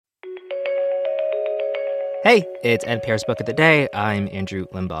Hey, it's NPR's Book of the Day. I'm Andrew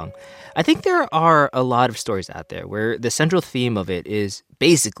Limbong. I think there are a lot of stories out there where the central theme of it is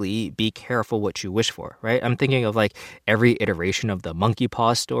basically be careful what you wish for, right? I'm thinking of like every iteration of the Monkey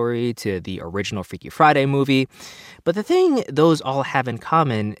Paw story to the original Freaky Friday movie. But the thing those all have in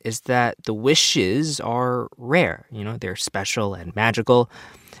common is that the wishes are rare. They're special and magical.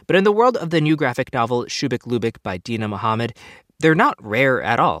 But in the world of the new graphic novel Shubeik Lubeik by Dina Muhammad, they're not rare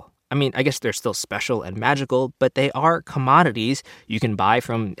at all. I mean, I guess they're still special and magical, but they are commodities you can buy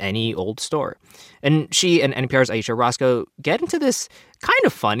from any old store. And she and NPR's Aisha Roscoe get into this kind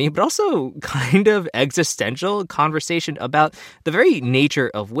of funny, but also kind of existential conversation about the very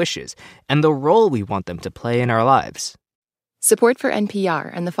nature of wishes and the role we want them to play in our lives. Support for NPR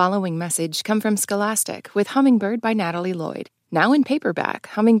and the following message come from Scholastic with Hummingbird by Natalie Lloyd. Now in paperback,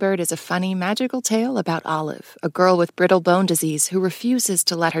 Hummingbird is a funny, magical tale about Olive, a girl with brittle bone disease who refuses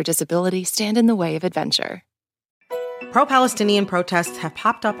to let her disability stand in the way of adventure. Pro-Palestinian protests have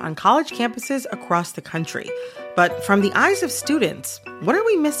popped up on college campuses across the country. But from the eyes of students, what are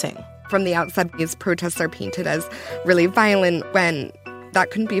we missing? From the outside, these protests are painted as really violent when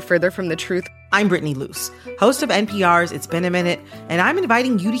that couldn't be further from the truth. I'm Brittany Luce, host of NPR's It's Been a Minute, and I'm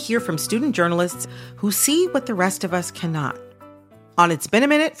inviting you to hear from student journalists who see what the rest of us cannot. On It's Been a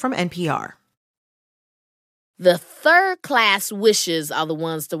Minute from NPR. The third-class wishes are the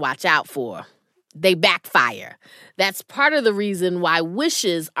ones to watch out for. They backfire. That's part of the reason why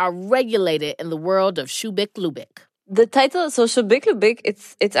wishes are regulated in the world of Shubeik Lubeik. The title, so Shubeik Lubeik,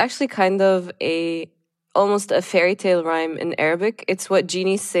 it's actually kind of almost a fairy tale rhyme in Arabic. It's what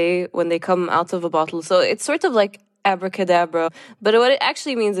genies say when they come out of a bottle. So it's sort of like abracadabra. But what it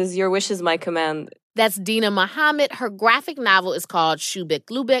actually means is your wish is my command. That's Dina Muhammad. Her graphic novel is called Shubeik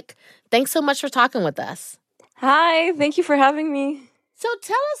Lubeik. Thanks so much for talking with us. Hi, thank you for having me. So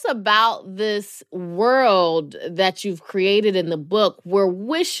tell us about this world that you've created in the book where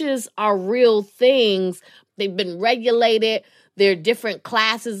wishes are real things. They've been regulated. There are different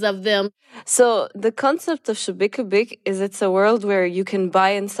classes of them. So the concept of Shubeik Lubeik is it's a world where you can buy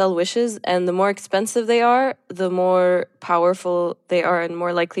and sell wishes, and the more expensive they are, the more powerful they are and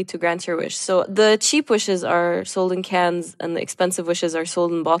more likely to grant your wish. So the cheap wishes are sold in cans and the expensive wishes are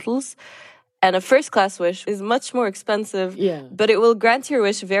sold in bottles. And a first-class wish is much more expensive, but it will grant your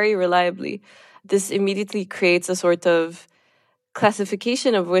wish very reliably. This immediately creates a sort of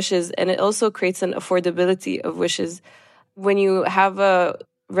classification of wishes, and it also creates an affordability of wishes. When you have a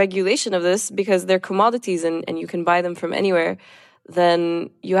regulation of this, because they're commodities and you can buy them from anywhere, then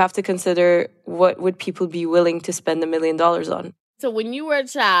you have to consider what would people be willing to spend $1 million on. So when you were a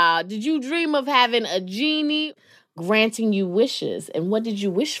child, did you dream of having a genie granting you wishes? And what did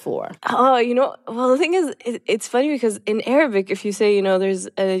you wish for? Oh, well, the thing is, it's funny because in Arabic, if you say, there's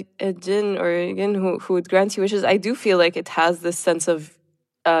a jinn or a jinn who would grant you wishes, I do feel like it has this sense of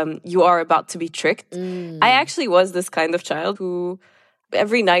you are about to be tricked. I actually was this kind of child who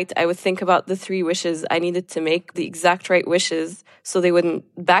every night I would think about the 3 wishes I needed to make, the exact right wishes so they wouldn't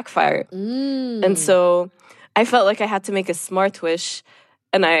backfire. And so I felt like I had to make a smart wish,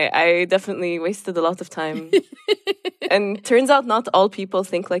 and I definitely wasted a lot of time. And turns out not all people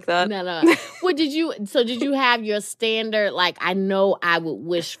think like that. No. Did you have your standard, like, I know I would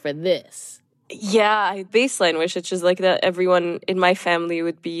wish for this? Yeah, baseline wish, which is like that everyone in my family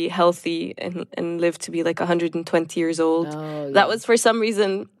would be healthy and live to be like 120 years old. Oh, yeah. That was, for some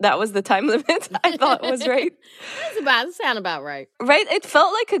reason, that was the time limit I thought was right. That sound about right. Right? It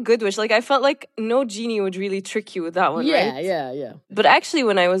felt like a good wish. Like, I felt like no genie would really trick you with that one, right? Yeah. But actually,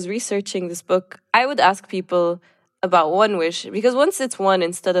 when I was researching this book, I would ask people about one wish, because once it's 1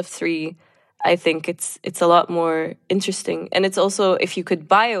 instead of 3, I think it's a lot more interesting. And it's also, if you could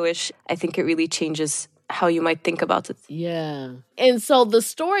buy a wish, I think it really changes how you might think about it. Yeah. And so the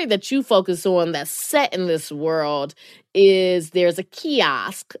story that you focus on that's set in this world is there's a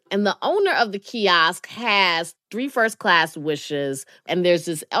kiosk, and the owner of the kiosk has 3 first-class wishes, and there's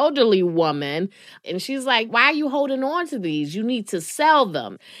this elderly woman, and she's like, why are you holding on to these? You need to sell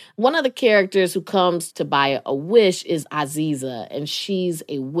them. One of the characters who comes to buy a wish is Aziza, and she's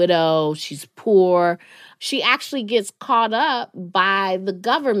a widow. She's poor. She actually gets caught up by the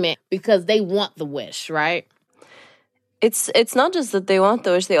government because they want the wish, right? It's not just that they want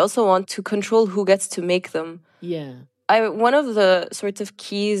the wish, they also want to control who gets to make them. Yeah. One of the sort of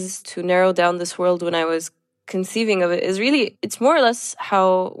keys to narrow down this world when I was conceiving of it is really, it's more or less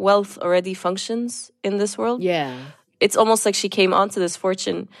how wealth already functions in this world. Yeah. It's almost like she came onto this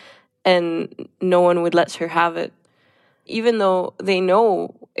fortune and no one would let her have it. Even though they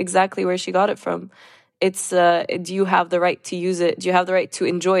know exactly where she got it from, It's do you have the right to use it? Do you have the right to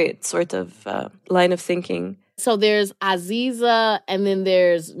enjoy it? Sort of line of thinking. So there's Aziza and then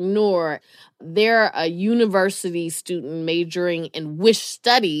there's Noor. They're a university student majoring in wish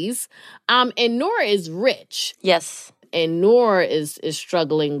studies. And Noor is rich. Yes. And Noor is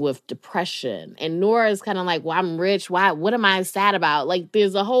struggling with depression. And Noor is kind of like, well, I'm rich. Why? What am I sad about? Like,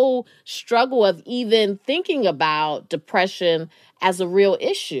 there's a whole struggle of even thinking about depression as a real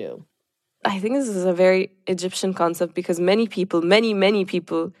issue. I think this is a very Egyptian concept because many people, many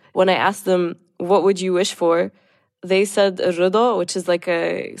people, when I asked them, what would you wish for? They said rida, which is like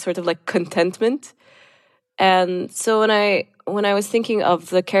a sort of like contentment. And so when I was thinking of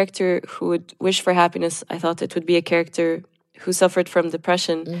the character who would wish for happiness, I thought it would be a character who suffered from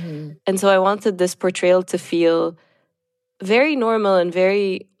depression. Mm-hmm. And so I wanted this portrayal to feel very normal and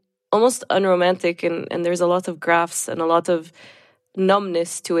very almost unromantic. And there's a lot of graphs and a lot of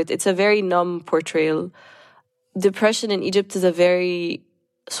numbness to it. It's a very numb portrayal. Depression in Egypt is a very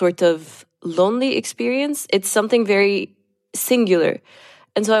sort of lonely experience. It's something very singular.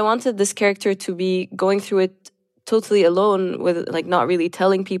 And so I wanted this character to be going through it totally alone, with like not really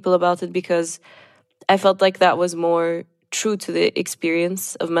telling people about it, because I felt like that was more true to the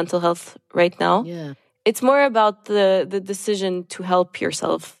experience of mental health right now. Yeah. It's more about the decision to help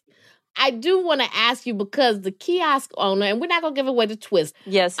yourself. I do want to ask you, because the kiosk owner, and we're not going to give away the twist.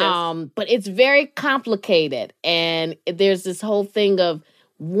 Yes. But it's very complicated. And there's this whole thing of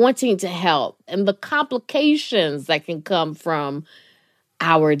wanting to help and the complications that can come from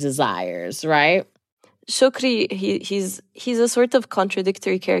our desires, right? Shukri, he's a sort of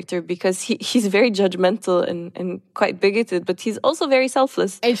contradictory character because he's very judgmental and quite bigoted, but he's also very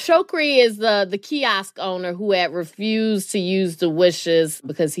selfless. And Shokri is the kiosk owner who had refused to use the wishes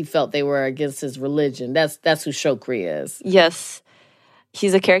because he felt they were against his religion. That's who Shokri is. Yes.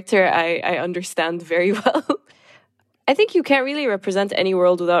 He's a character I understand very well. I think you can't really represent any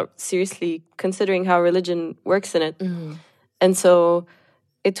world without seriously considering how religion works in it. Mm-hmm. And so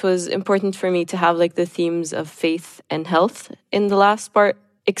it was important for me to have like the themes of faith and health in the last part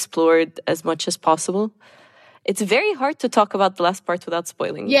explored as much as possible. It's very hard to talk about the last part without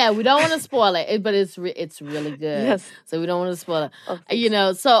spoiling. Yeah, we don't want to spoil it, but it's really good. Yes. So we don't want to spoil it.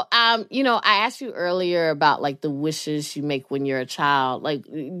 Oh, so I asked you earlier about like the wishes you make when you're a child. Like,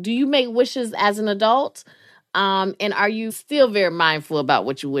 do you make wishes as an adult? And are you still very mindful about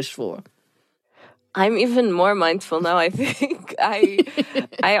what you wish for? I'm even more mindful now, I think.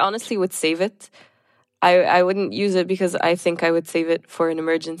 I honestly would save it. I wouldn't use it because I think I would save it for an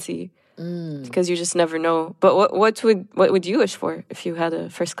emergency. Because you just never know. But what would you wish for if you had a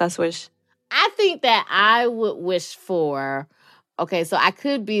first class wish? I think that I would wish for, okay, so I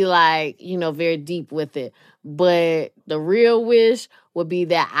could be like, very deep with it. But the real wish would be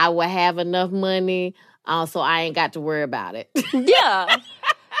that I would have enough money so I ain't got to worry about it. Yeah.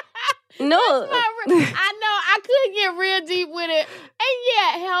 No. I know. I could get real deep with it. And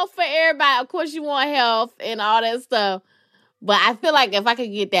yeah, health for everybody. Of course you want health and all that stuff. But I feel like if I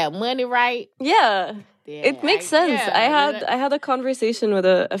could get that money right. Yeah. It makes sense. Yeah, I had a conversation with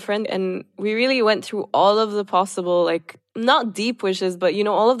a friend, and we really went through all of the possible, like, not deep wishes, but,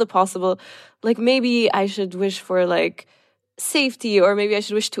 all of the possible, like, maybe I should wish for, like, safety, or maybe I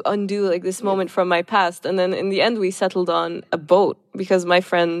should wish to undo, like, this moment from my past. And then in the end, we settled on a boat because my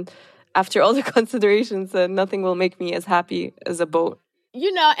friend, after all the considerations, said nothing will make me as happy as a boat.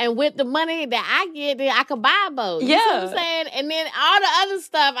 And with the money that I get, then I could buy a boat. You know what I'm saying? And then all the other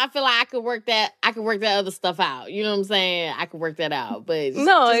stuff, I feel like I could work that other stuff out. You know what I'm saying? I could work that out. But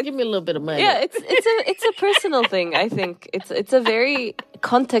just give me a little bit of money. Yeah, it's a personal thing, I think. It's a very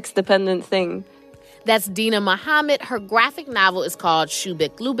context-dependent thing. That's Dina Muhammad. Her graphic novel is called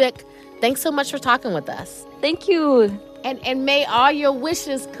Shubeik Lubeik. Thanks so much for talking with us. Thank you. And may all your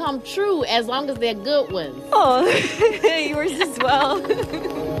wishes come true as long as they're good ones. Oh, yours as well.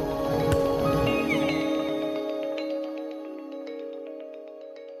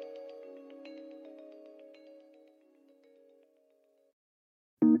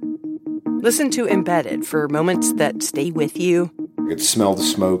 Listen to Embedded for moments that stay with you. I could smell the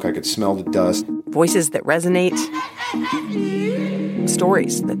smoke. I could smell the dust. Voices that resonate.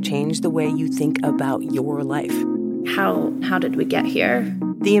 Stories that change the way you think about your life. How did we get here?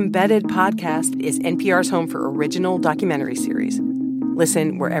 The Embedded podcast is NPR's home for original documentary series.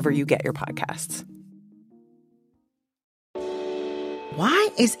 Listen wherever you get your podcasts. Why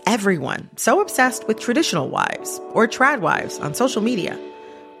is everyone so obsessed with traditional wives or trad wives on social media?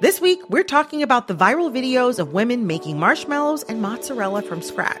 This week, we're talking about the viral videos of women making marshmallows and mozzarella from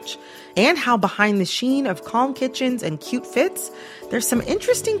scratch, and how behind the sheen of calm kitchens and cute fits, there's some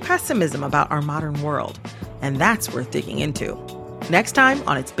interesting pessimism about our modern world. And that's worth digging into. Next time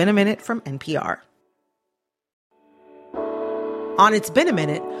on It's Been a Minute from NPR. On It's Been a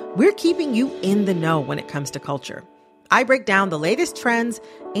Minute, we're keeping you in the know when it comes to culture. I break down the latest trends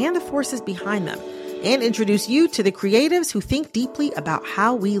and the forces behind them, and introduce you to the creatives who think deeply about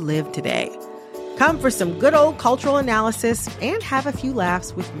how we live today. Come for some good old cultural analysis and have a few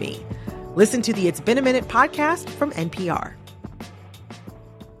laughs with me. Listen to the It's Been a Minute podcast from NPR.